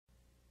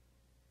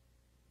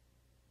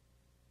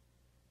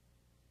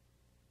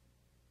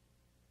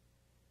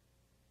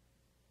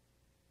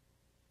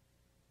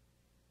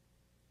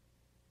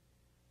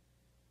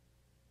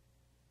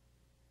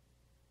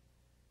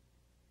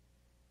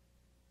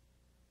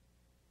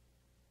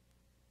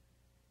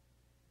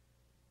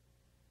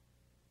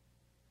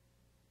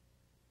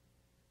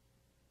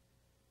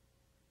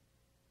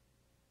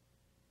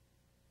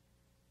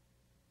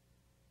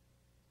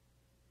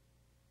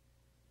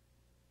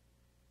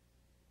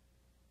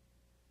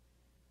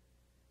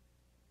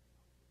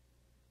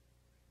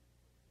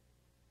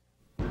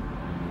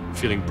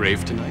Feeling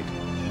brave tonight?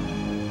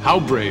 How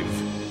brave?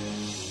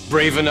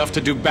 Brave enough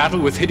to do battle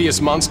with hideous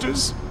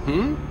monsters?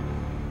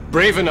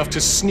 Brave enough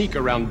to sneak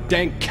around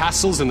dank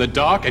castles in the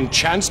dark and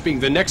chance being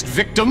the next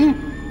victim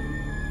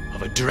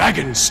of a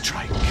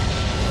Dragonstrike?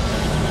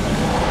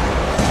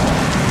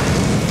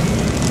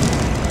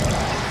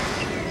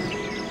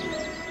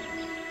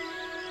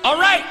 All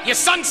right, your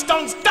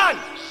sunstone's done.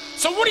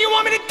 So what do you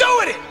want me to do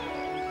with it?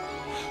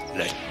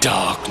 Let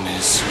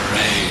darkness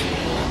reign,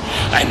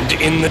 and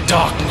in the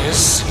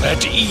darkness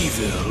let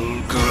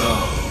evil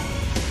grow.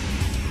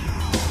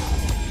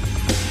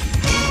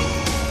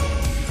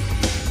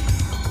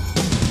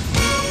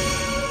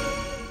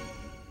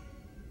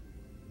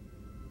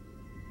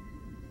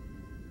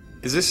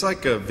 Is this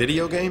like a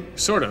video game?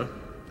 Sorta.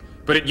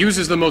 But it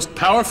uses the most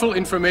powerful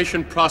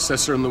information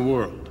processor in the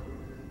world.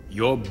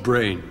 Your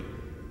brain.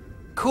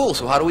 Cool,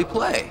 so how do we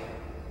play?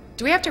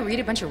 Do we have to read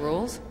a bunch of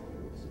rules?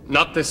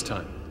 Not this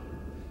time.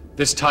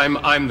 This time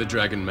I'm the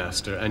Dragon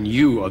Master, and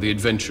you are the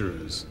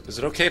adventurers. Is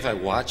it okay if I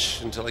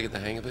watch until I get the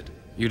hang of it?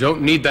 You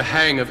don't need the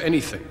hang of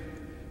anything.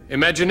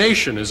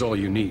 Imagination is all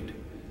you need.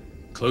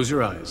 Close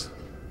your eyes.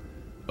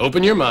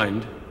 Open your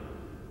mind,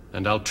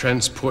 and I'll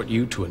transport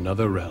you to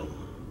another realm.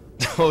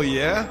 Oh,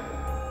 yeah?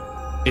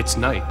 It's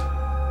night.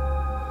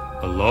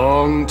 A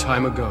long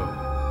time ago.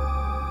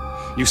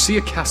 You see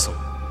a castle.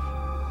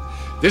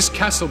 This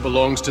castle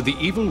belongs to the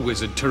evil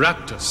wizard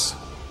Teraptus.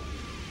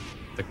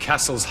 The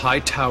castle's high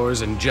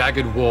towers and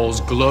jagged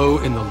walls glow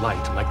in the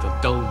light like the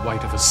dull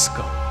white of a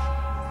skull.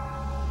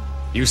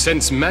 You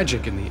sense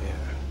magic in the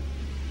air.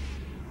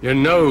 Your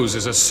nose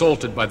is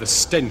assaulted by the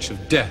stench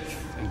of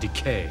death and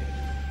decay.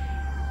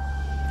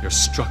 You're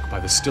struck by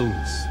the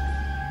stillness.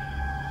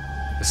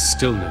 The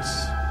stillness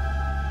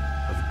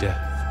of death.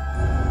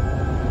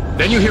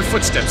 Then you hear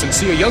footsteps and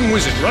see a young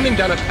wizard running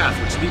down a path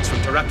which leads from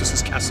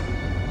Teraptus' castle.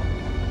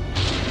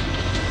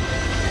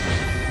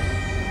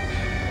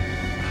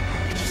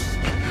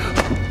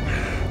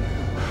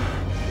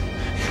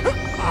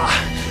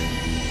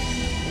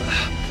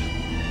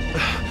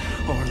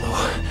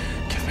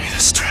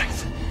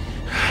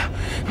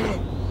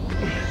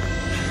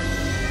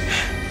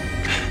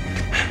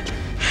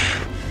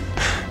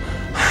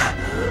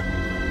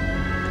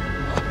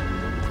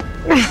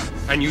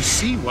 And you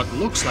see what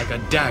looks like a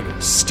dagger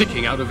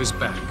sticking out of his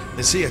back.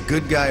 Is he a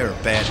good guy or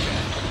a bad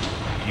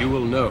guy? You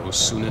will know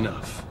soon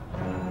enough.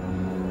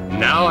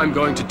 Now I'm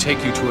going to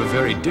take you to a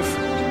very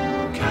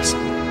different castle.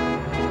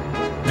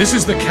 This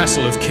is the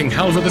castle of King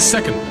Halvar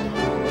II.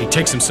 He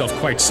takes himself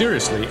quite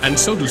seriously, and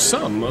so do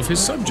some of his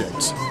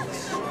subjects.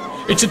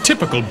 It's a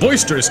typical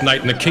boisterous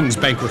night in the king's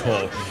banquet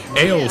hall.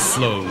 Ale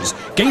flows,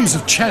 games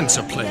of chance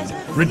are played,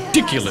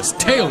 ridiculous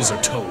tales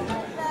are told,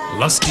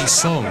 lusty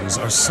songs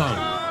are sung.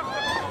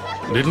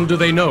 Little do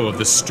they know of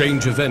the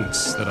strange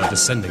events that are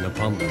descending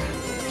upon them.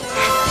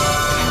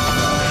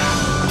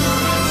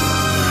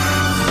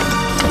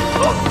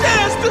 Who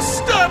dares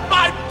disturb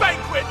my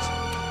banquet?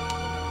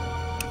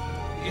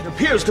 It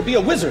appears to be a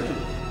wizard.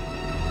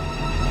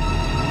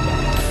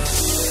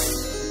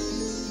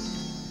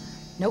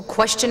 No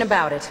question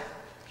about it.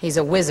 He's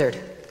a wizard.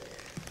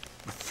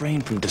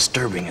 Refrain from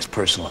disturbing his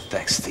personal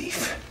effects,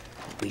 thief.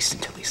 At least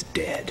until he's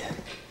dead.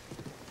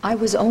 I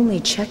was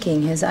only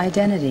checking his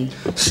identity.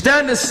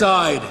 Stand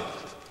aside!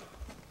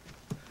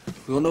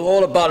 We'll know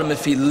all about him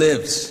if he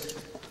lives.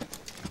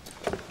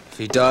 If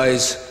he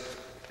dies,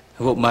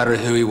 it won't matter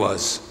who he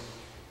was.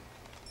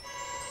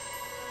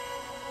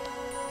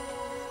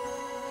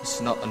 It's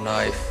not a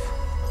knife.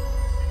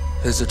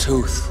 It's a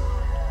tooth.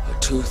 A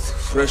tooth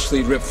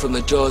freshly ripped from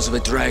the jaws of a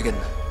dragon.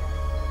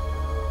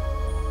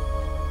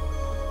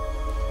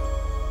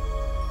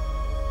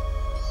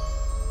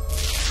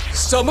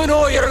 Summon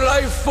all your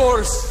life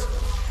force!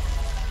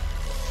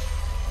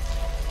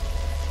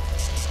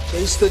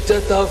 Chase the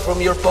death out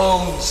from your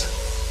bones.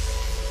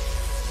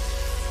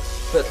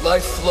 Let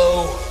life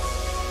flow.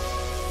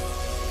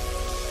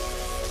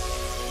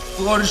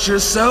 Forge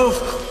yourself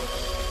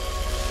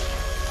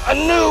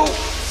anew.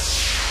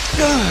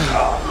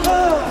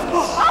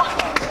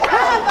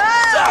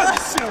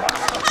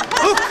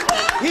 Look,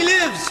 he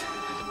lives!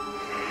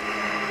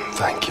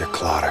 Thank you,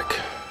 Cloric.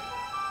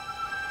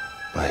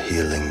 By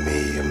healing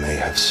me, you may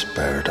have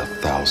spared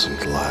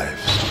 1,000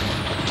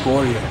 lives.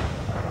 Warrior,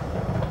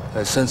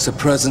 I sense the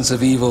presence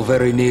of evil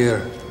very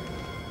near.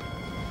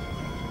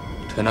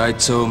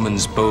 Tonight's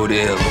omens bode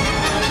ill.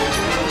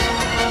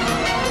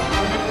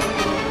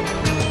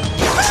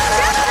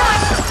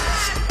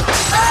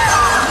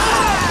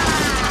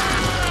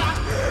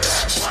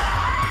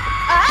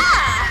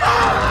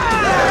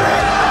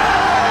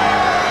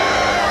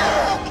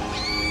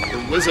 The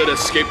wizard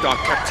escaped our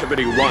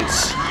captivity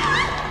once.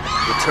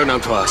 Return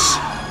unto us,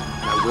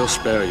 and I will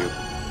spare you.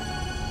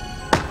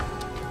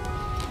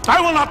 I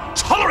will not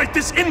tolerate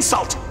this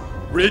insult!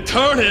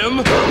 Return him!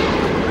 Or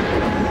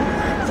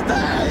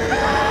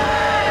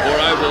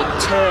I will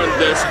turn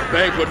this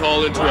banquet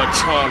hall into a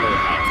charnel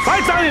house.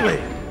 Fight valiantly!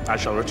 I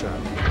shall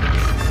return.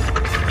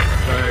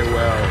 Very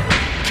well.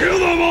 Kill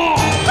them all!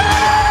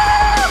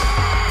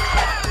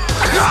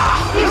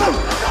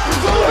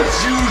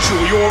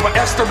 usual, you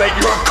overestimate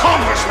your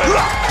accomplishment.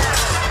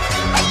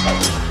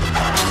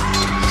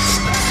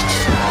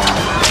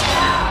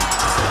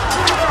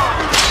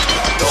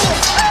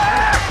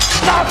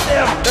 Stop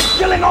them! They're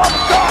killing all the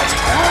guards!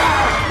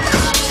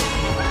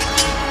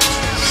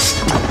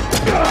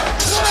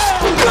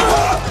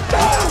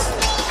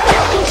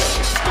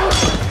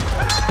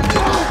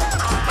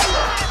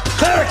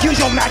 Cleric, use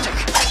your magic!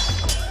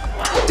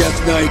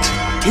 Death Knight,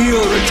 heal,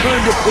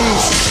 return to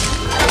peace!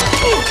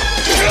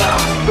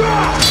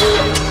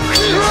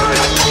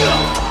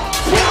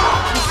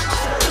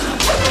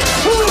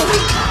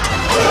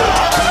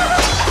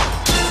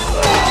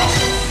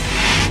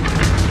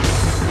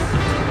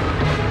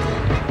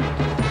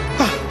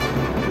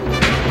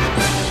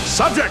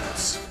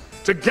 Subjects!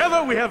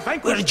 Together we have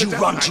vanquished. Where did you the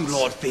run Death to, Knights.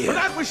 Lord Fear? For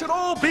that we should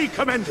all be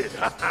commended.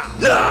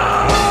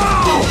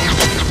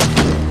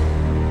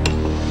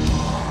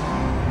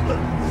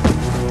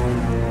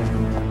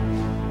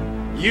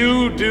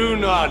 You do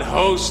not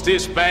host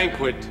this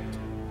banquet.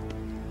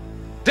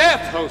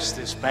 Death hosts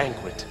this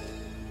banquet.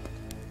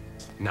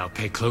 Now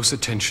pay close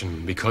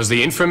attention, because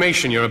the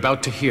information you're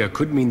about to hear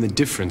could mean the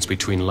difference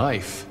between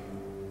life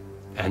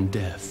and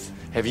death.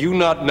 Have you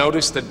not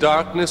noticed the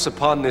darkness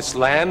upon this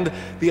land?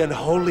 The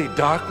unholy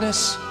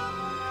darkness?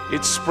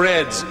 It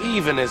spreads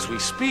even as we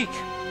speak.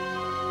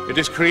 It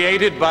is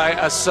created by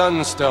a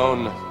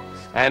sunstone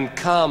and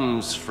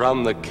comes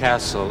from the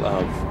castle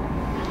of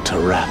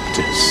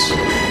Taraptus.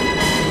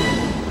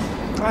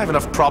 I have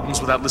enough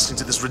problems without listening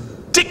to this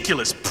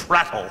ridiculous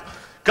prattle.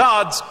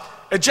 Guards,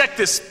 eject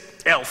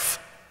this elf.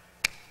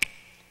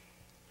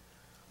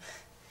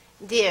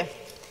 Dear,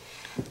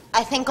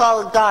 I think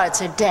all the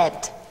guards are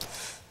dead.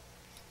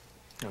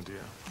 Oh dear.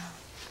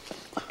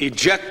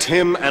 Eject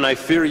him, and I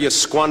fear you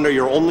squander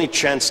your only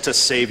chance to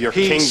save your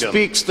He kingdom.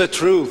 speaks the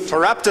truth.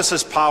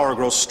 Taraptus' power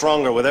grows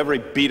stronger with every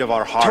beat of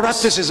our hearts.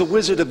 Taraptus is a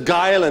wizard of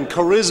guile and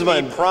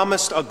charisma. He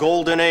promised a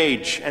golden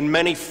age, and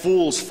many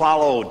fools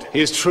followed.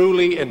 He is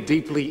truly and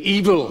deeply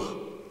evil.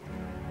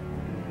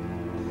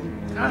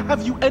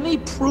 Have you any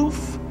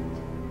proof?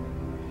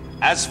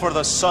 As for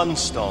the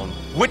Sunstone,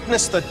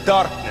 witness the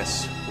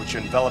darkness which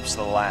envelops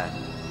the land.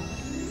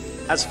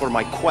 As for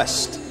my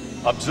quest,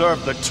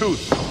 observe the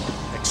tooth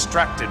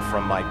extracted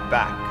from my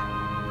back.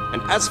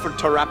 And as for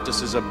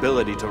Taraptus'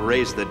 ability to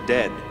raise the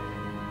dead,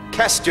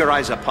 cast your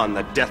eyes upon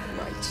the Death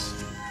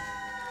Knights.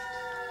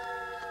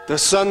 The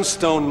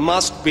Sunstone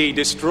must be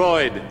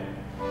destroyed.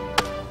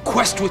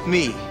 Quest with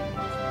me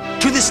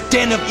to this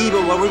den of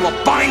evil where we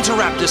will bind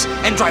Taraptus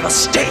and drive a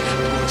stake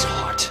through his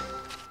heart.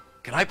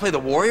 Can I play the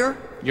warrior?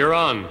 You're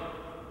on.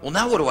 Well,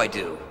 now what do I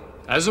do?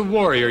 As a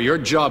warrior, your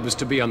job is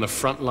to be on the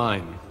front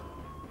line.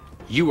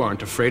 You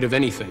aren't afraid of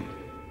anything.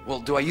 Well,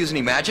 do I use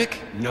any magic?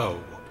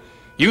 No.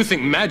 You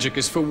think magic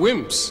is for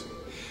wimps.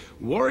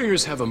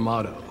 Warriors have a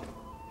motto.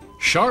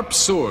 Sharp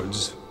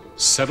swords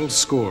settle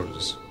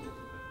scores.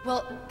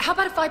 Well, how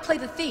about if I play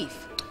the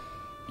thief?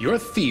 Your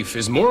thief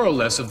is more or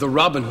less of the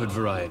Robin Hood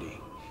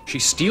variety. She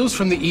steals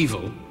from the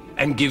evil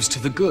and gives to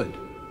the good.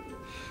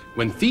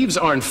 When thieves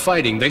aren't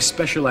fighting, they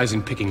specialize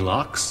in picking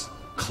locks,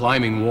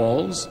 climbing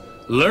walls,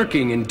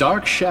 lurking in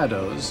dark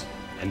shadows,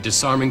 and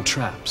disarming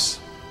traps.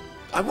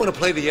 I want to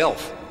play the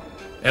elf.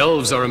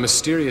 Elves are a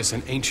mysterious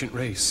and ancient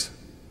race.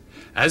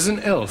 As an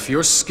elf,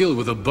 your skill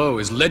with a bow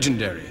is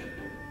legendary.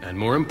 And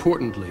more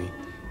importantly,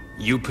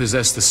 you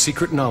possess the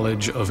secret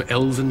knowledge of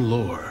elven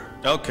lore.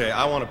 Okay,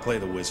 I want to play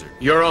the wizard.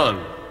 You're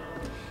on.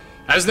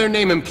 As their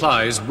name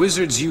implies,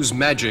 wizards use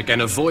magic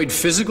and avoid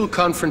physical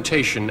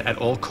confrontation at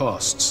all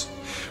costs.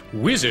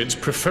 Wizards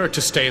prefer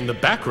to stay in the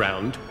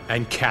background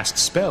and cast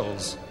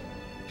spells.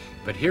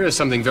 But here is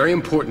something very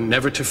important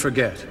never to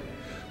forget.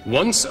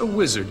 Once a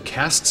wizard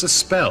casts a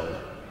spell,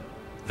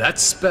 that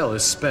spell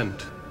is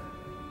spent.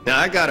 Now,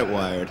 I got it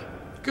wired.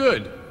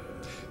 Good.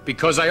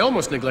 Because I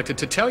almost neglected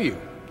to tell you.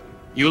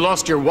 You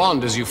lost your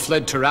wand as you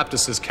fled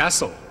Taraptus'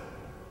 castle.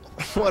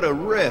 What a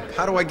rip.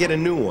 How do I get a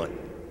new one?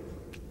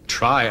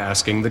 Try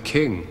asking the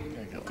king.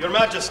 Your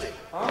Majesty.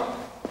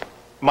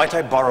 Might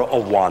I borrow a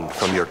wand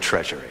from your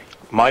treasury?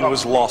 Mine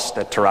was lost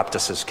at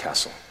Taraptus'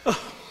 castle.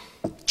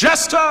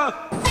 Jester!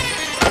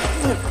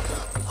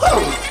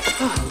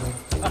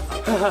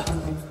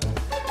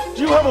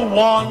 Do you have a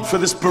wand for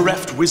this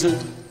bereft wizard?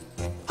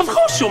 Of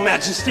course, Your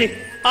Majesty.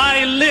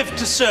 I live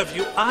to serve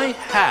you. I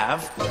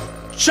have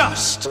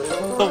just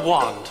the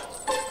wand.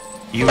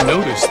 You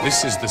notice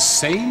this is the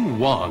same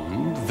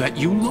wand that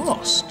you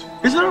lost.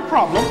 Is there a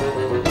problem?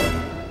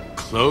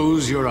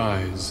 Close your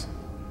eyes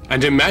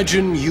and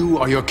imagine you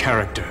are your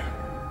character.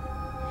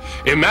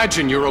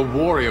 Imagine you're a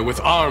warrior with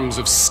arms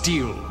of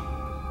steel.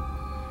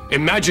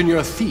 Imagine you're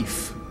a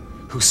thief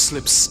who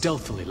slips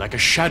stealthily like a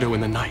shadow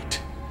in the night.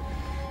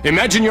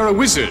 Imagine you're a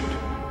wizard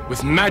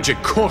with magic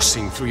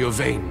coursing through your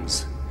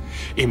veins.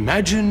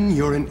 Imagine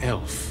you're an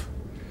elf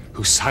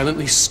who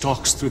silently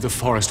stalks through the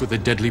forest with a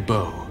deadly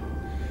bow.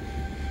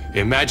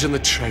 Imagine the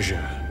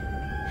treasure,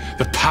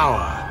 the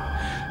power,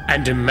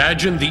 and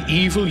imagine the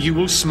evil you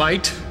will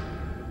smite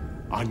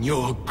on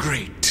your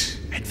great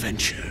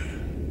adventure.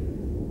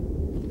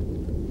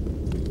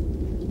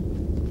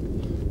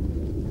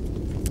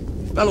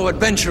 Fellow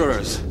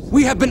adventurers,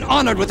 we have been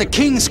honored with a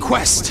king's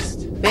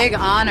quest. Big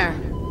honor.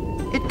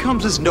 It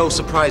comes as no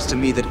surprise to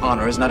me that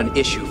honor is not an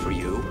issue for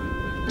you.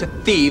 To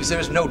thieves, there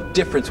is no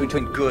difference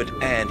between good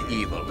and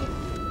evil.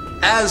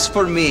 As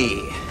for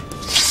me,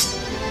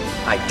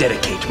 I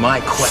dedicate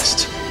my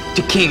quest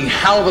to King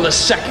Halvor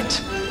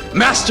II,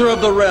 Master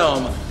of the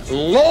Realm,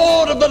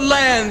 Lord of the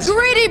Lands.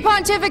 Greedy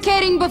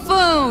pontificating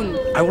buffoon!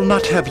 I will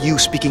not have you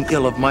speaking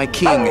ill of my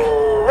king.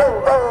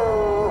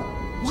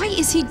 Why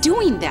is he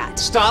doing that?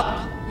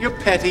 Stop your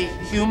petty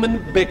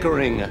human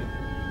bickering.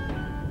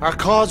 Our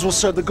cause will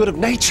serve the good of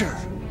nature.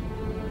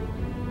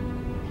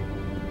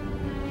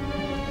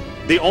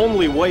 The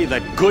only way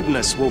that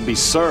goodness will be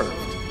served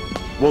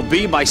will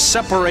be by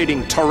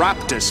separating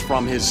Taraptus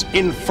from his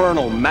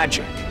infernal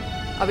magic.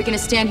 Are we gonna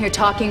stand here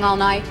talking all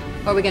night,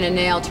 or are we gonna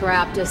nail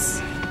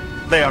Taraptus?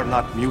 They are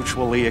not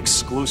mutually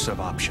exclusive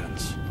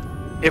options.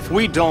 If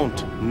we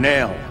don't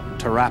nail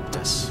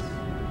Taraptus,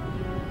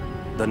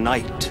 the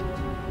night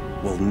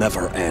will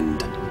never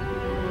end.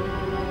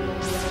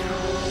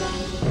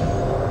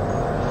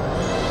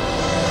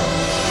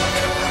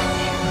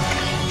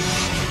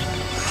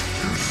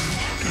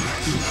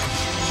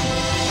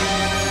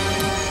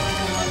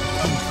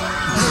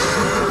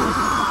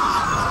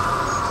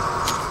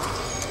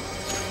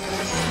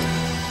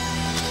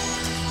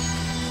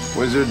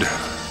 Wizard,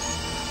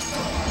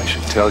 I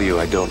should tell you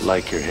I don't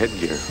like your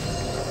headgear.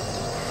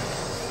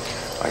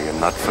 Are you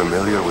not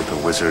familiar with the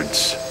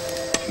wizard's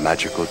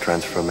magical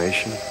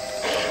transformation?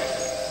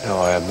 No,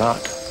 I am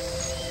not.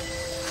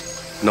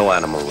 No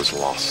animal was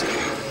lost.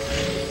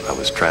 I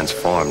was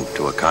transformed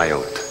to a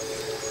coyote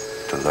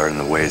to learn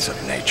the ways of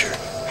nature.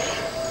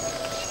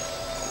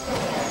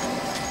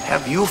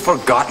 Have you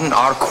forgotten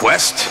our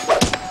quest?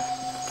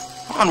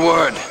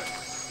 Onward!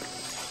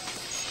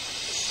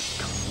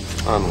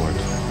 Onward.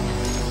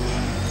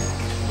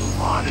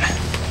 Move on.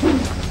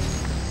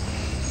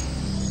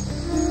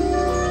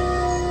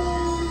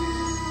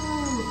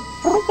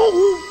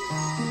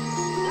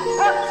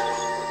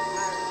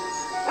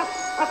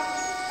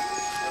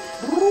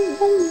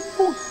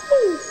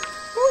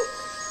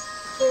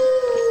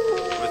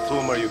 With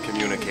whom are you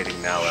communicating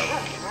now,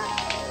 Ellen?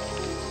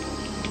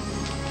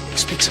 He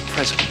speaks of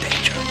present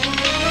danger.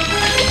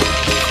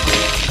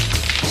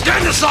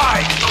 Stand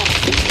aside!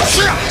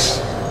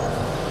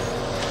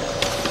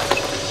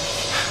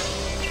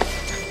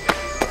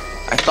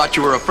 I thought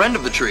you were a friend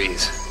of the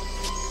trees.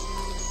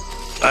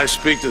 I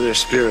speak to their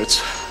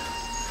spirits.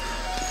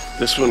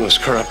 This one was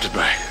corrupted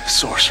by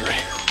sorcery.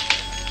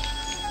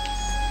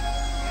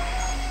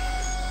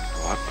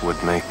 What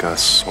would make a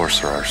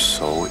sorcerer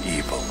so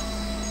evil?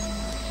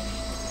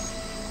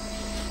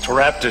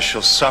 Taraptus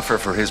shall suffer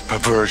for his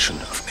perversion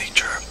of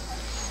nature.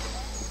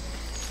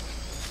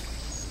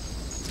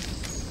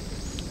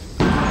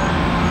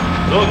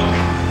 Look!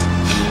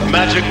 The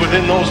magic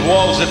within those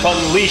walls, if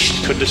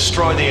unleashed, could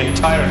destroy the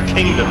entire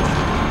kingdom.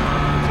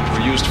 If it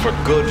were used for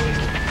good,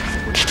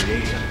 it would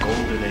create a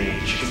golden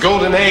age. The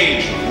golden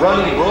age,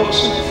 running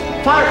brooks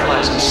and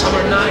fireflies on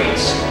summer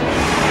nights.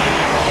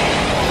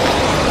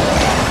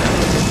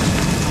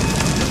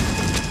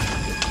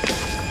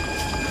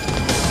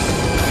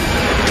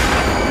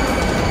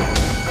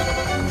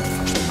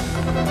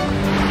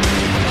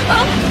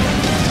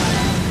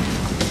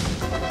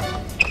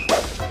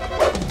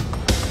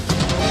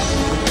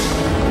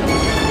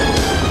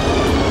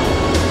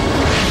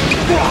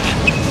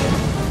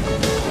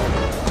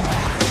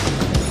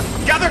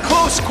 Gather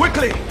close,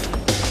 quickly!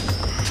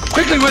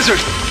 Quickly, wizard!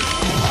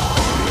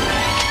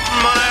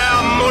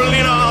 Maya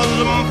Molina,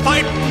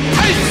 fight!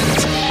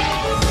 Haste!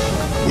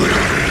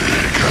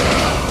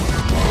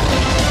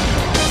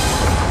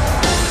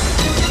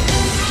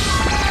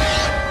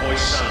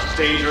 Voice sounds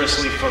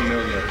dangerously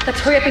familiar. Let's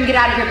hurry up and get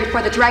out of here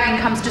before the dragon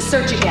comes to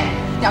search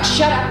again. Now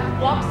shut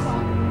up, walk slow.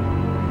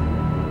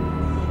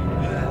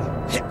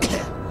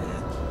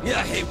 Yeah,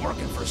 I hate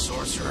working for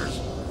sorcerers.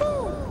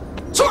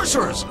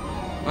 Sorcerers!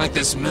 Like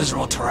this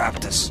miserable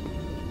Taraptus.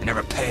 They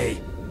never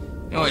pay.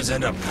 They always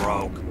end up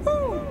broke.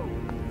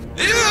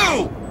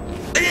 You!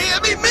 I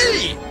mean,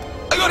 me!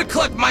 I go to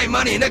collect my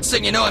money, and next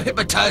thing you know, I'm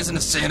hypnotized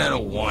into saying I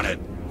don't want it.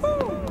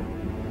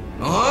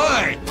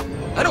 Alright.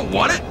 I don't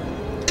want it.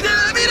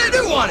 I mean, I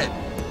do want it.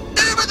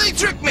 But they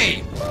tricked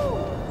me.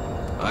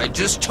 I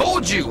just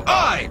told you.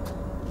 I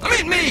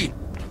mean, me.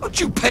 Don't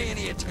you pay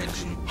any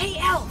attention. Hey,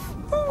 Elf!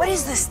 What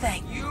is this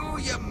thing?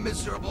 You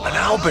miserable... An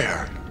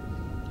owlbear.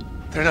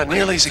 They're not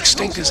nearly as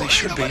extinct as they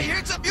should be.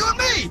 Except you and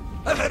me.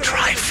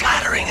 Try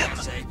flattering him.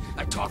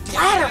 I talked to you.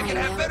 Flattering I can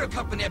have him? better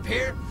company up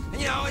here.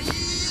 And you know,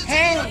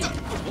 Hey!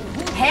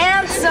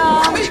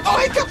 Handsome! Hey, oh,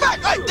 hey, come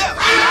back right there.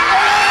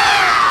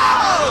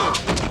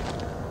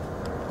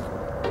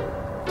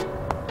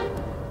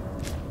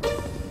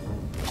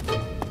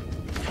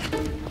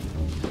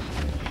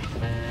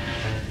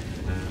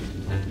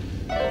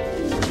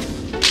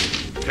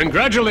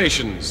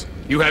 Congratulations!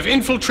 You have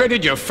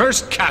infiltrated your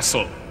first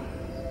castle.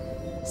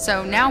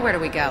 So now where do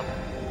we go?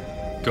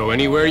 Go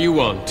anywhere you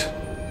want.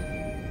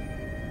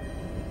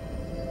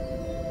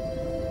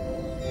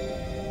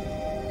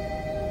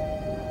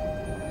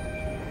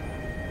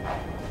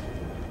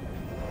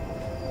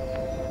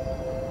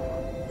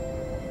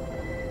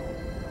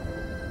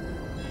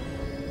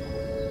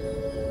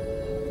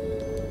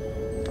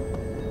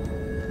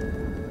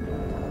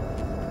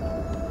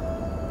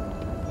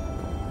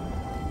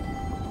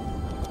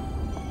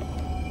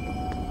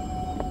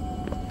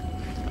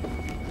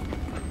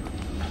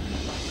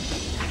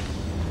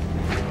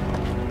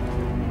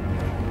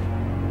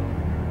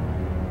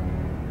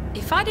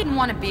 If I didn't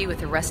want to be with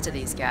the rest of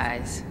these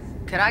guys,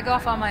 could I go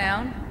off on my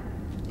own?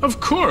 Of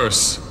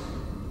course.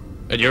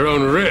 At your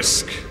own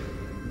risk.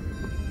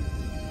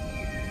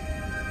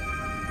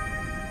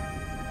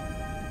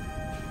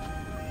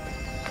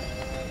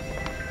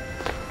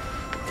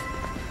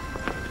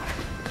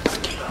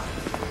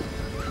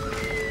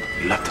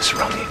 You left us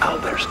around the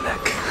owlbear's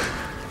neck.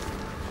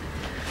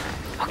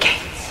 Okay,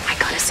 I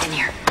got us in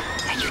here.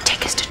 Now you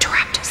take us to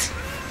Taraptus.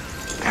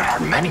 There are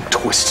many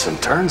twists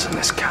and turns in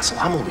this castle.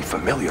 I'm only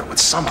familiar with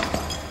some of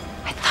them.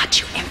 I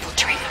thought you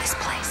infiltrated this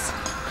place.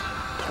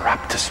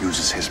 Raptus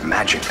uses his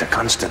magic to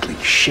constantly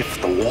shift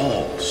the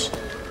walls.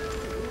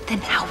 Then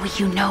how will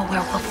you know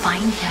where we'll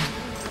find him?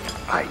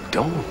 I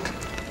don't.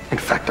 In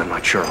fact, I'm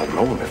not sure I'll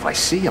know him if I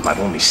see him. I've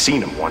only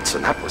seen him once,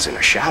 and that was in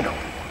a shadow.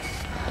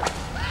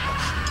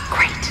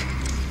 Great.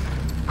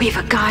 We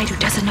have a guide who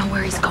doesn't know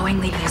where he's going,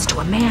 leading us to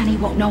a man he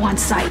won't know on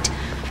sight.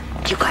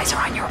 You guys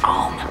are on your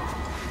own.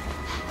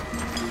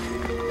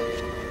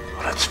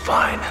 Well, that's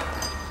fine.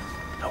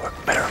 I'll work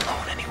better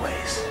alone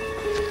anyways.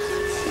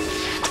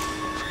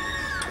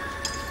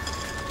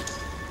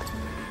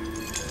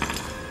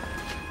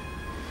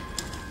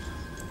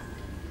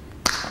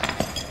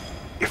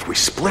 If we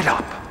split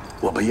up,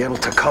 we'll be able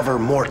to cover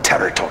more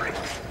territory.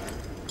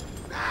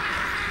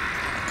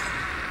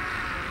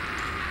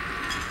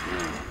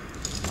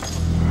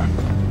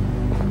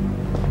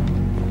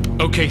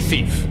 Okay,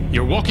 thief.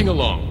 You're walking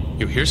along.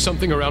 You hear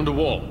something around a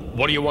wall.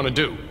 What do you want to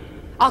do?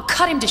 I'll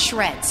cut him to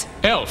shreds.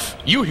 Elf,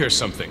 you hear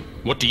something.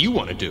 What do you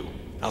want to do?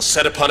 I'll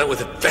set upon it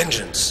with a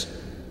vengeance.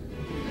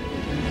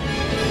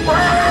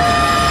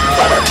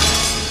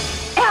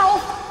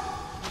 Elf!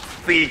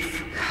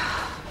 Thief!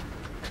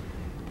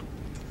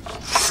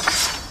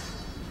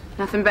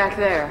 Nothing back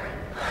there.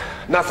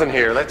 Nothing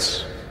here.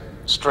 Let's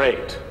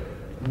straight.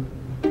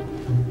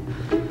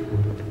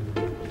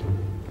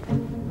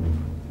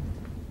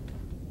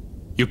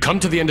 You come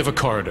to the end of a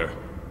corridor.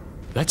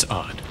 That's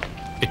odd.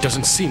 It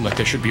doesn't seem like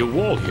there should be a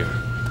wall here.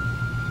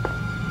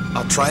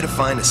 I'll try to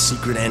find a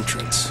secret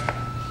entrance.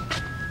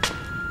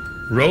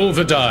 Roll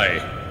the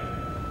die.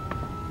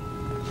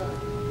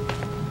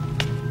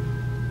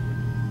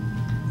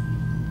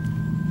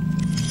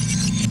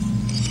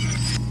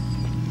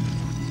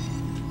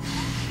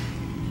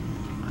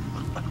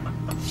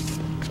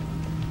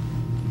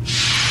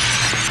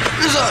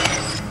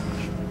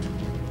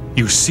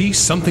 You see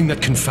something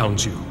that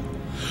confounds you.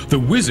 The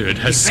wizard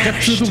has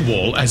stepped through the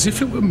wall as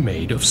if it were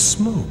made of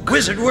smoke.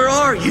 Wizard, where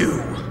are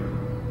you?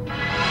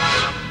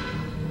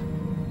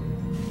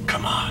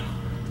 Come on.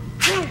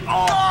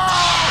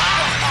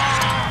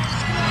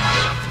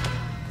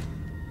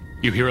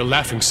 You hear a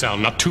laughing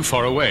sound not too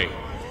far away.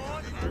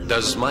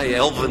 Does my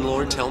elven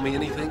lord tell me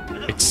anything?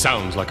 It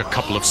sounds like a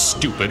couple of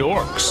stupid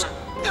orcs.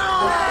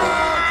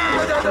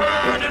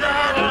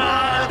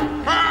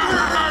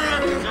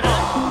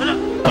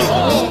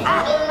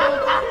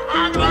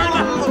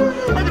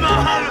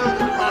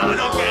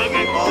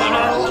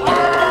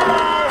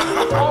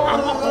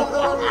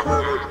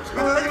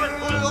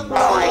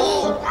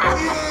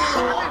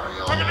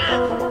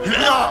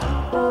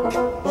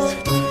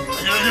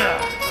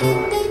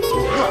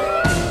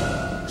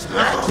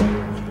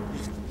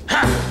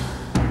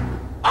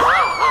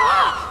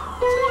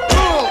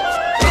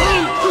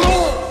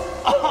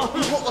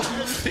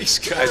 These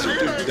guys are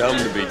too dumb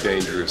to be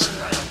dangerous.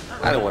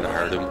 I don't want to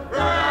hurt them.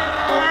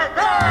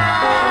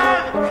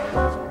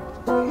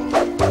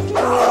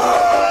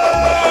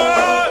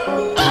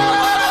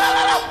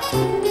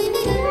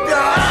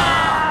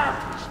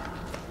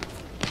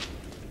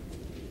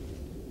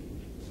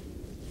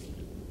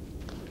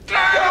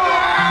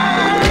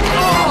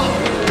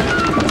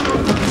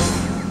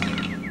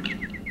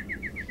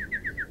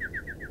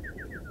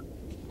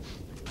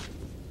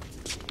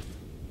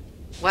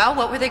 Well,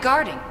 what were they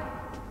guarding?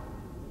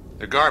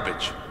 They're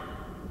garbage.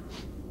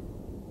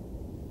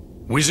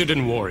 Wizard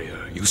and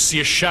warrior, you see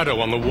a shadow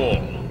on the wall.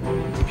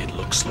 It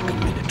looks like a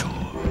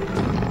minotaur.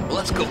 Well,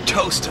 let's go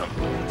toast him.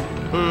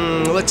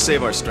 Let's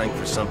save our strength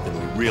for something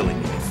we really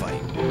need to fight.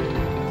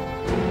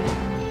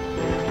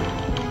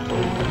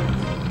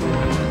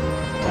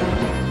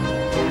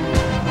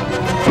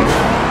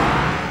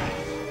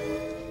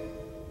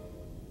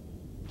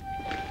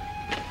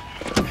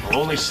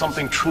 Only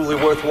something truly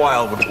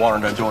worthwhile would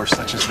warrant a door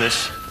such as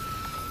this.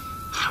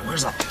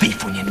 Where's a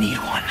thief when you need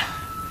one?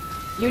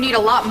 You need a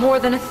lot more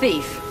than a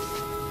thief.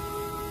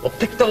 Well,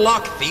 pick the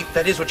lock, thief.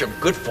 That is what you're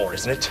good for,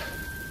 isn't it?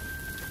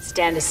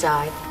 Stand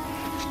aside.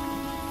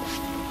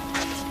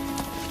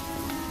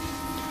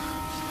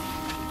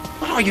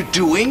 What are you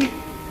doing?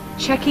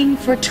 Checking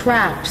for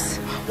traps.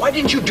 Why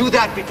didn't you do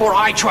that before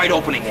I tried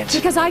opening it?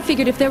 Because I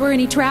figured if there were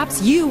any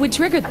traps, you would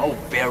trigger them. Oh,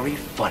 very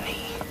funny.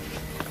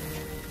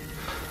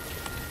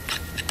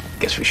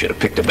 Guess we should have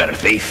picked a better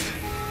thief.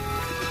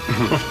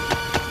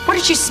 Why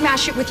don't you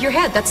smash it with your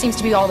head? That seems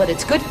to be all that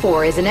it's good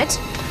for, isn't it?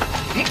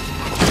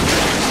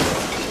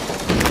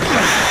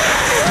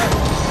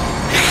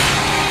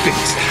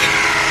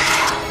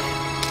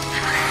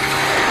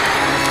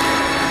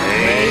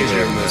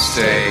 Major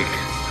mistake.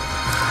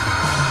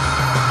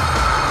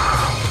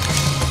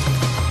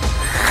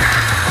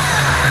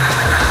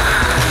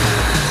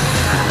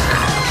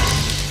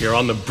 are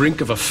on the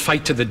brink of a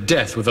fight to the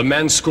death with a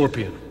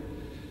man-scorpion.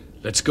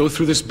 Let's go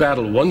through this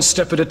battle one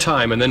step at a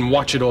time and then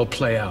watch it all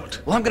play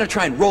out. Well, I'm gonna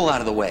try and roll out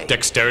of the way.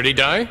 Dexterity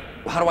die?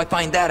 Well, how do I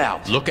find that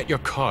out? Look at your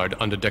card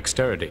under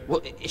dexterity.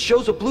 Well, it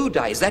shows a blue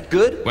die. Is that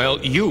good? Well,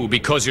 you,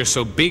 because you're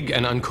so big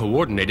and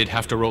uncoordinated,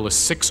 have to roll a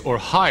 6 or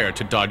higher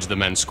to dodge the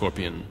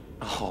man-scorpion.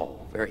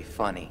 Oh, very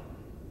funny.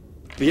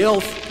 The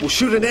elf will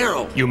shoot an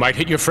arrow. You might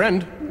hit your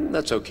friend.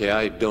 That's okay,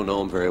 I don't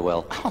know him very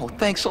well. Oh,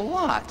 thanks a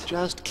lot.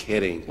 Just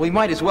kidding. Well, he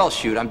might as well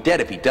shoot. I'm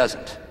dead if he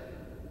doesn't.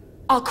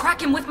 I'll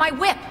crack him with my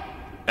whip.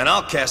 And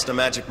I'll cast a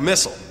magic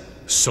missile.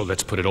 So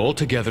let's put it all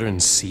together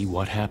and see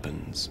what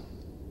happens.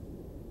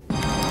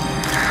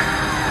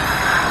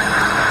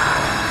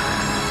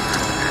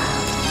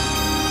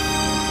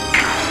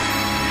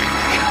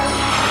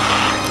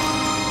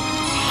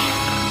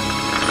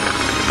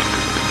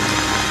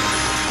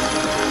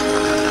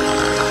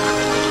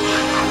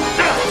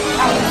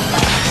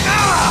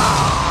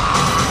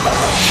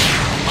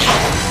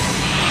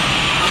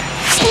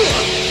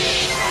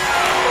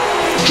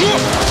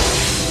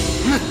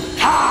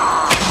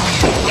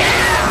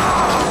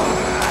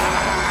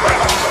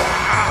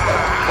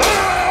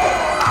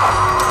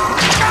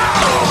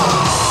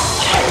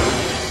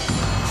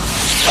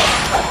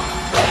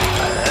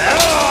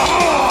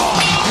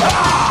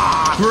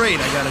 Great,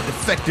 I got a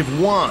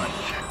defective wand.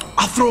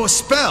 I'll throw a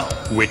spell.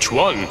 Which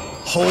one?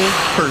 Hold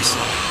person.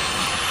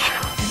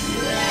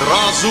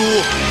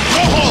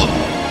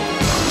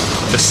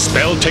 The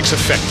spell takes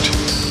effect.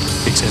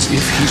 It's as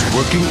if he's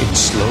working in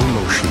slow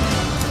motion.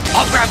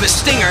 I'll grab his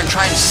stinger and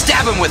try and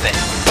stab him with it.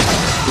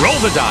 Roll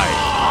the die.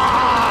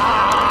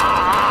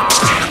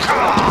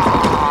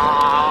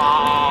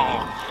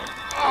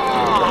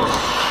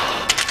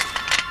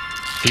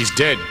 He's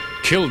dead,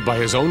 killed by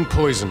his own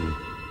poison.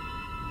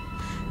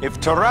 If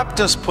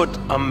Taraptus put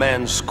a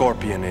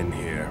man-scorpion in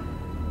here,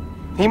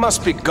 he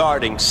must be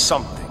guarding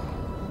something.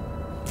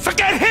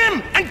 Forget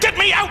him and get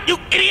me out, you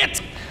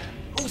idiot!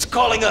 Who's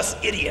calling us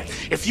idiot?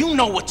 If you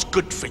know what's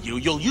good for you,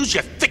 you'll use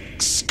your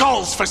thick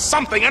skulls for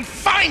something and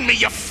find me,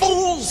 you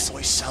fools!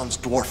 Voice sounds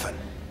dwarfen.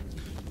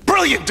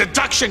 Brilliant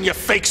deduction, you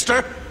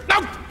fakester!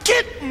 Now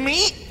get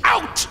me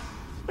out!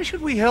 Why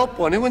should we help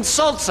one who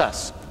insults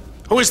us?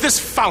 Who is this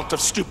fount of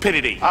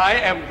stupidity? I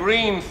am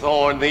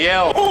Greenthorn, the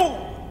elf.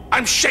 Oh!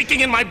 I'm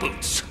shaking in my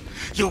boots.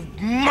 You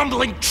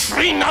mumbling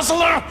tree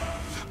nuzzler!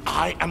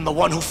 I am the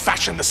one who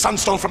fashioned the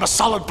Sunstone from a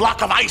solid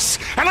block of ice,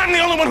 and I'm the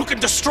only one who can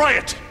destroy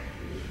it.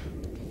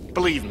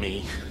 Believe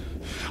me,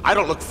 I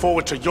don't look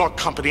forward to your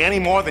company any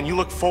more than you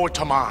look forward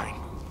to mine.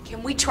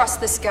 Can we trust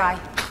this guy?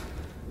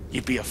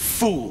 You'd be a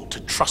fool to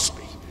trust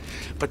me.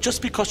 But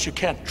just because you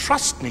can't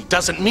trust me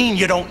doesn't mean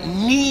you don't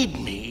need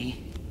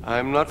me.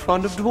 I'm not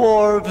fond of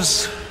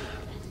dwarves.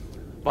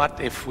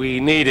 But if we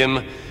need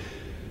him,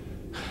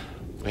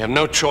 we have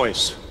no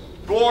choice.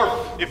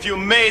 Dwarf, if you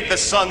made the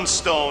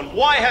Sunstone,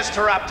 why has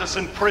Taraptus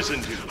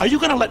imprisoned you? Are you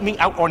gonna let me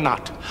out or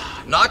not?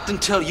 Not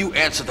until you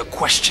answer the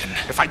question.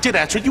 If I did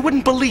answer it, you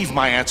wouldn't believe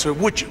my answer,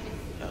 would you?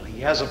 Well,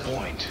 he has a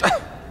point.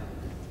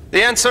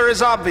 The answer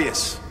is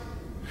obvious.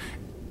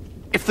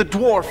 If the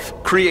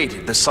dwarf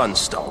created the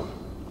Sunstone,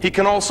 he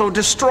can also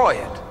destroy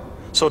it.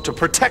 So to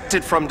protect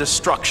it from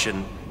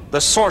destruction, the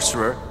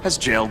sorcerer has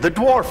jailed the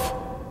dwarf.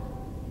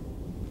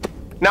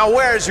 Now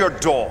where's your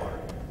door?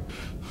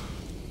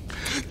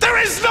 There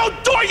is no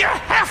door, you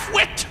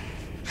half-wit!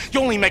 You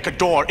only make a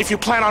door if you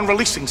plan on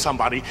releasing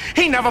somebody.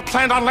 He never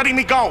planned on letting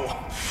me go.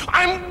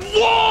 I'm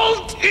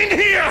walled in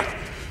here!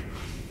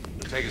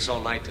 It'll take us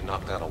all night to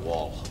knock down a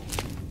wall.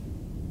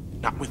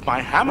 Not with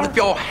my hammer? If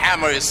your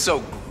hammer is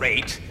so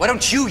great, why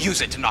don't you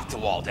use it to knock the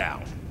wall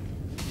down?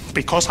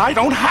 Because I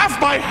don't have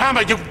my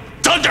hammer, you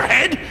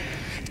dunderhead!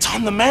 It's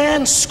on the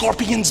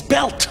man-scorpion's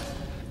belt.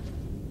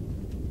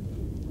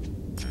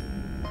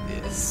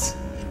 This...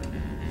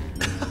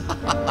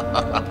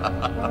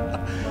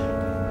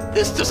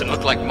 This doesn't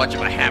look like much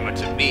of a hammer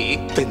to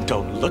me. Then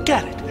don't look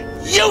at it.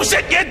 Use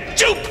it, you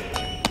dupe!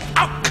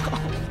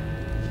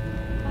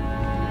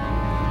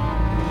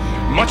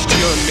 Much to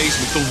your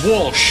amazement, the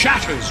wall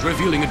shatters,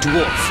 revealing a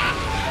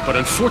dwarf. But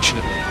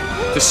unfortunately,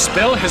 the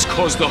spell has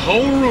caused the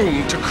whole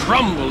room to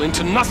crumble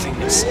into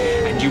nothingness,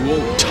 and you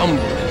all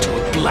tumble into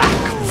a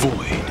black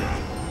void.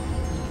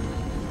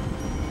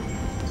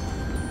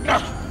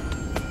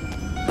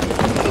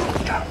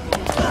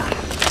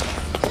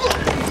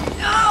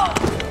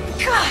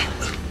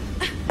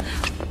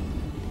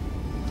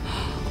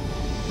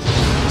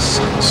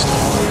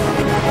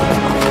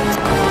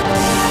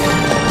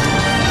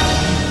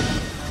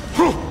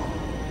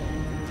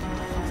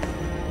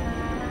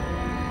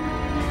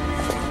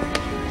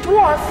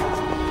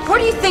 Where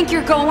do you think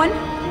you're going?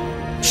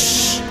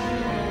 Shh!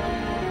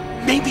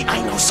 Maybe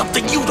I know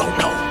something you don't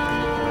know.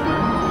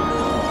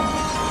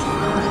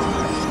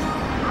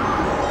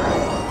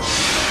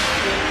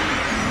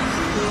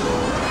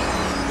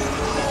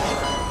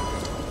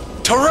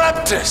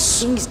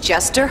 Taraptus! King's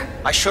jester?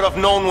 I should have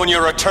known when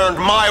you returned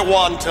my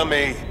wand to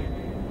me.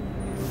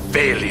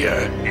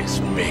 Failure is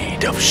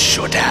made of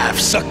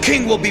should-haves. The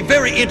king will be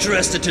very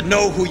interested to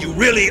know who you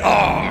really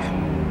are.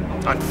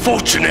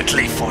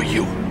 Unfortunately for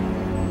you,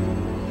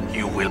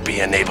 you will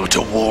be unable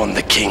to warn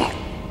the king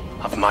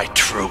of my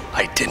true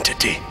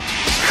identity.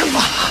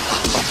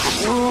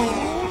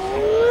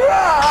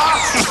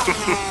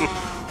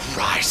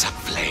 Rise up,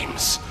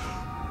 flames.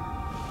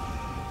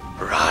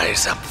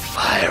 Rise up,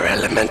 fire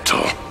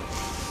elemental.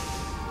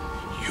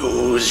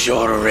 Use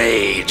your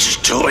rage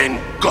to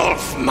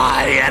engulf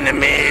my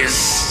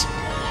enemies.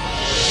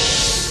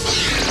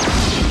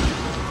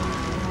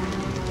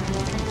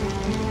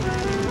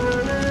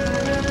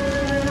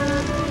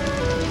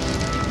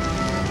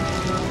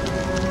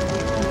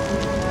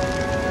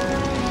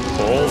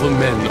 All the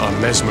men are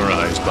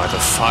mesmerized by the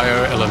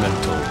fire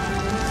elemental.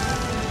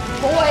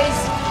 Boys,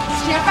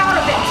 snap out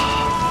of it!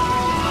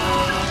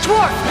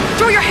 Dwarf,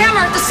 throw your hammer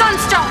at the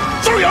sunstone!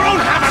 Throw your own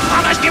hammer,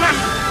 Thomas! Give him!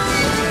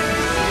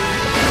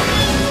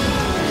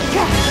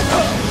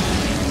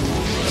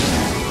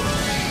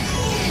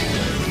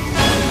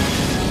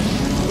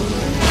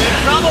 In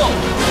trouble!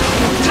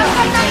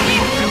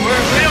 And we're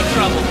in real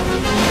trouble.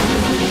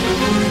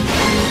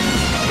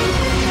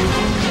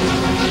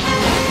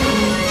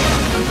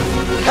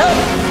 Help!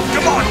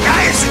 Come on,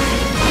 guys!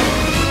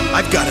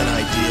 I've got an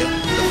idea.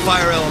 The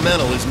fire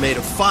elemental is made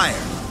of fire,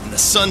 and the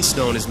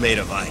sunstone is made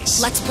of ice.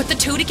 Let's put the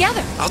two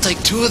together. I'll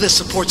take 2 of the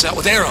supports out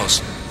with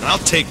arrows. I'll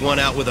take one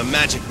out with a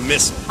magic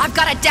missile. I've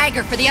got a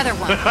dagger for the other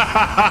one.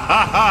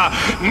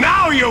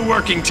 Now you're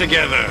working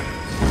together!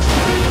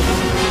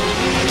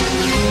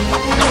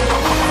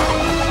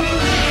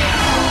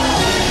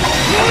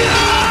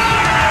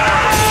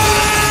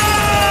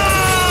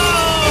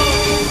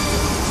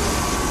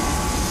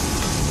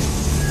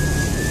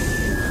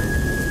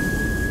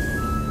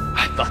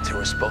 I thought they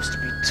were supposed to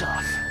be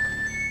tough.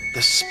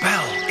 The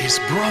spell is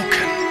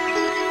broken.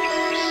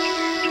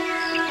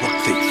 Look,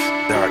 thief,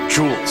 there are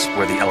jewels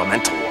where the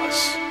elemental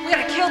was. We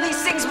gotta kill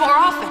these things more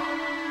often.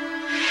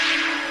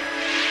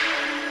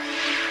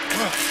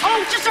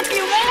 Oh, just a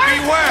few more?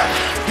 Beware!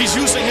 He's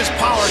using his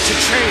power to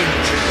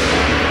change.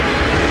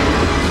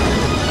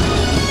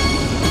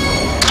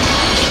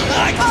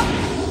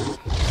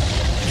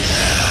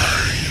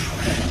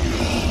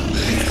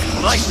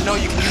 Nice to know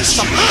you can use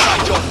something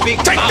inside your big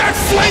Take mouth. that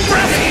flame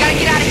breath! We gotta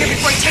get out of here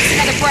before he takes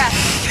another breath.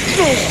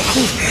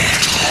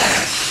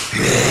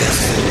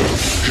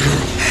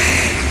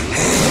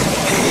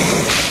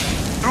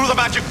 Through the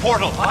magic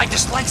portal. I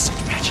dislike such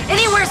magic.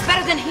 Anywhere's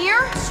better than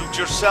here? Suit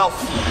yourself.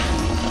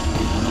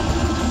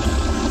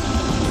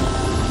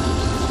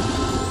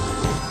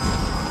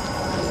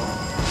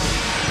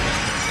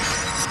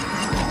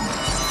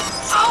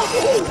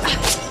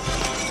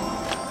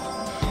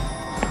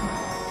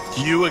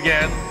 You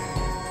again?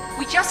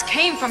 We just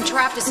came from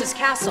Taraptus'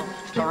 castle.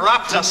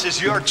 Taraptus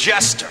is your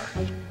jester.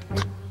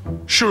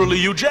 Surely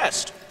you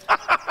jest. How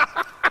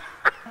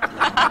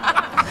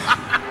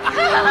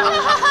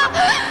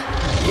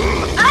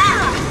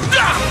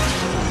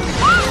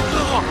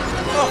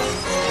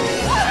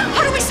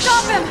do we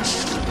stop him?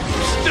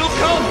 Still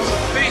comes.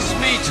 Face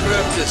me,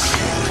 Taraptus.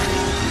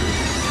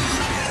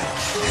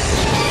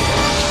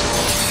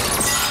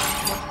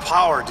 What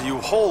power do you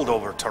hold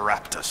over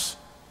Taraptus?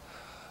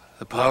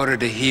 The power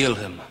to heal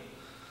him,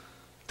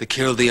 to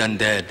kill the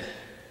undead,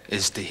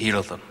 is to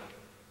heal them.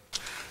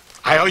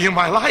 I owe you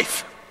my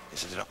life.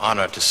 It is an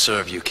honor to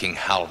serve you, King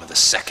Halva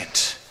II.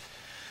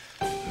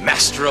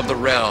 Master of the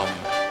realm,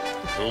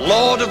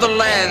 Lord of the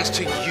lands,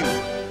 to you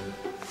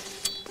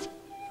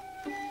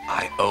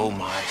I owe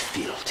my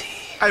fealty.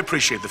 I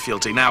appreciate the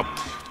fealty. Now,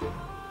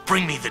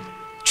 bring me the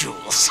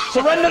jewels.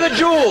 Surrender the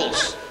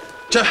jewels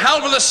to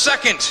Halva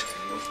II,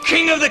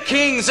 King of the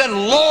kings and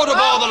Lord of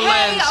all the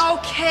lands.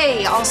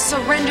 Okay, I'll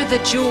surrender the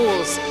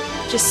jewels.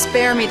 Just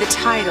spare me the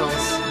titles.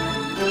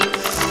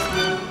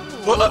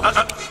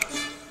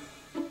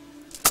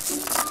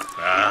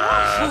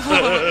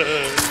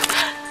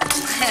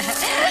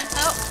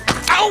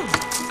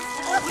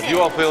 Have you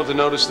all failed to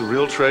notice the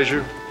real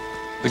treasure?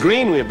 The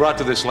green we have brought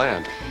to this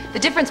land. The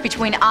difference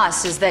between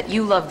us is that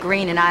you love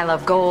green and I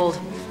love gold.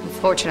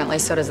 Unfortunately,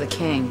 so does the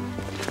king.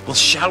 Well,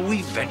 shall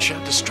we venture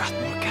to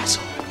Strathmore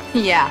Castle?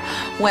 Yeah,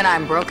 when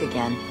I'm broke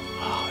again.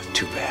 Oh,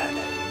 too bad.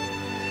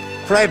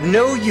 For I have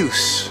no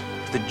use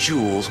for the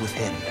jewels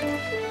within.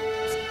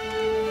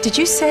 Did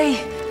you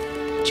say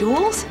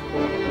jewels?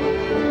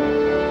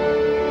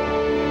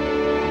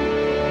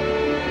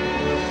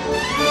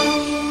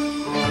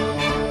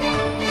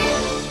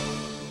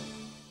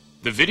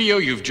 The video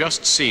you've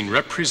just seen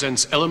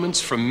represents elements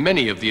from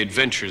many of the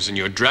adventures in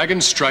your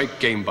Dragonstrike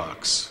game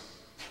box.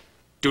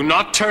 Do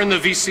not turn the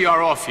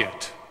VCR off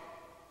yet.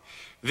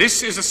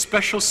 This is a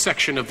special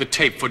section of the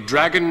tape for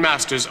Dragon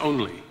Masters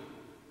only.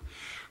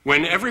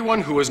 When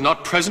everyone who is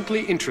not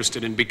presently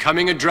interested in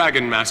becoming a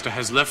Dragon Master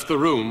has left the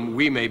room,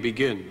 we may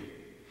begin.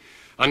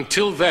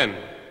 Until then,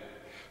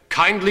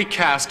 kindly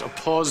cast a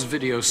pause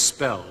video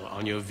spell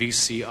on your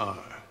VCR.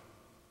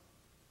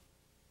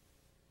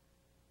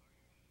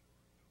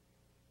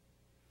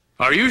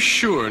 Are you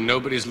sure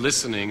nobody's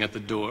listening at the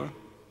door?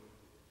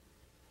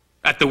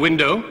 At the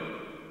window?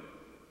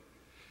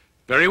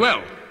 Very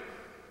well.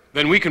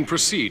 Then we can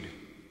proceed.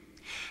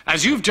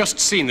 As you've just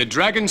seen, the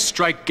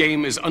Dragonstrike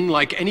game is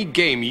unlike any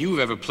game you've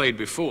ever played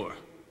before.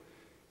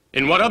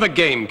 In what other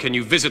game can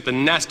you visit the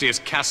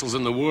nastiest castles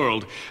in the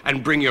world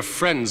and bring your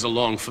friends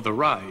along for the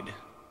ride?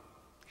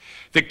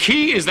 The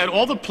key is that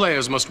all the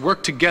players must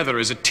work together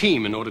as a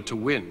team in order to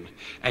win.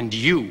 And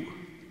you,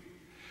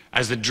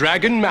 as the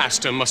Dragon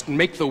Master, must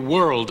make the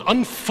world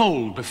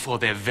unfold before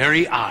their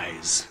very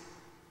eyes.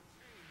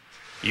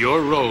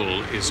 Your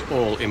role is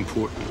all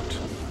important.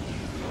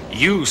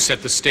 You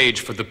set the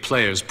stage for the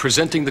players,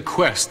 presenting the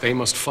quest they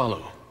must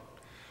follow.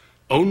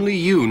 Only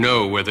you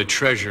know where the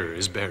treasure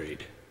is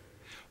buried.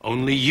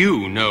 Only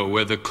you know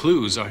where the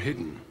clues are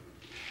hidden.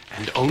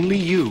 And only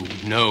you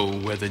know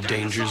where the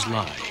dangers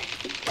lie.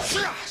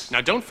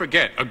 Now don't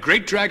forget, a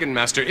great Dragon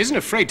Master isn't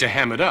afraid to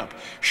ham it up.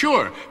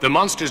 Sure, the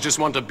monsters just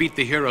want to beat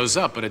the heroes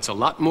up, but it's a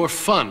lot more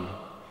fun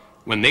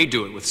when they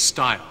do it with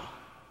style.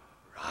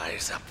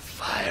 Rise up,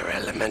 fire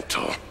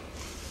elemental.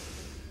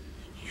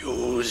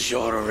 Use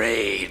your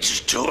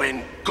rage to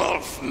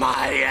engulf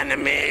my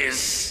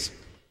enemies.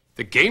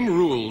 The game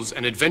rules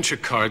and adventure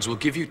cards will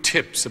give you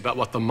tips about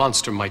what the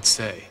monster might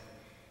say.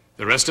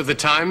 The rest of the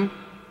time,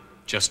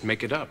 just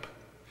make it up.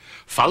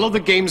 Follow the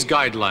game's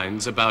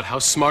guidelines about how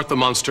smart the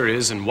monster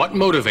is and what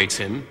motivates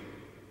him,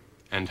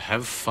 and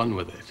have fun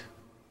with it.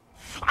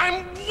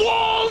 I'm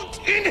walled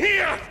in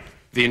here!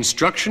 The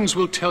instructions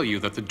will tell you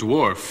that the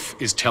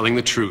dwarf is telling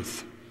the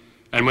truth,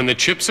 and when the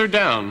chips are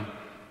down,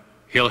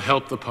 he'll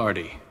help the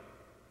party.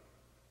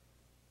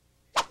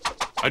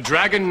 A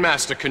Dragon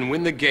Master can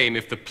win the game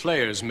if the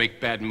players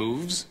make bad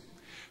moves,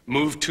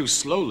 move too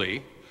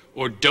slowly,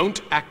 or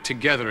don't act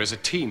together as a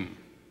team.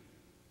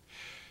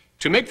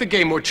 To make the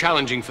game more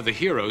challenging for the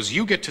heroes,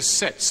 you get to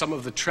set some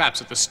of the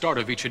traps at the start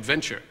of each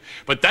adventure.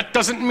 But that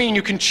doesn't mean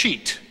you can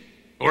cheat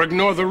or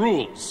ignore the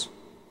rules.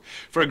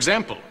 For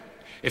example,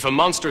 if a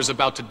monster is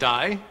about to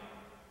die,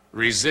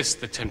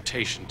 resist the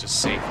temptation to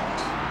save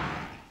it.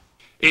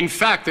 In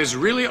fact, there's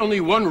really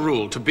only one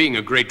rule to being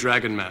a great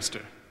Dragon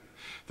Master.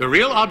 The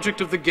real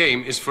object of the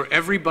game is for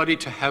everybody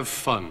to have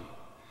fun.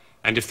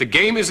 And if the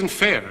game isn't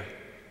fair,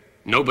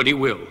 nobody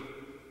will.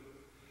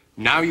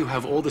 Now you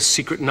have all the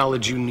secret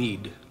knowledge you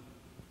need.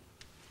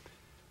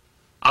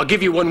 I'll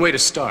give you one way to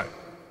start.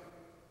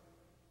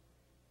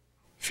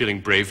 Feeling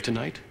brave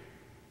tonight?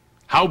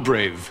 How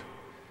brave?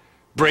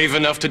 Brave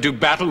enough to do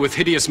battle with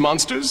hideous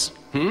monsters?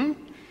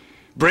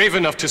 Brave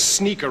enough to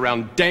sneak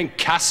around dank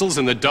castles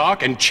in the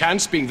dark and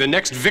chance being the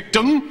next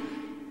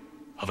victim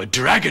of a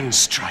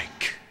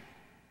Dragonstrike?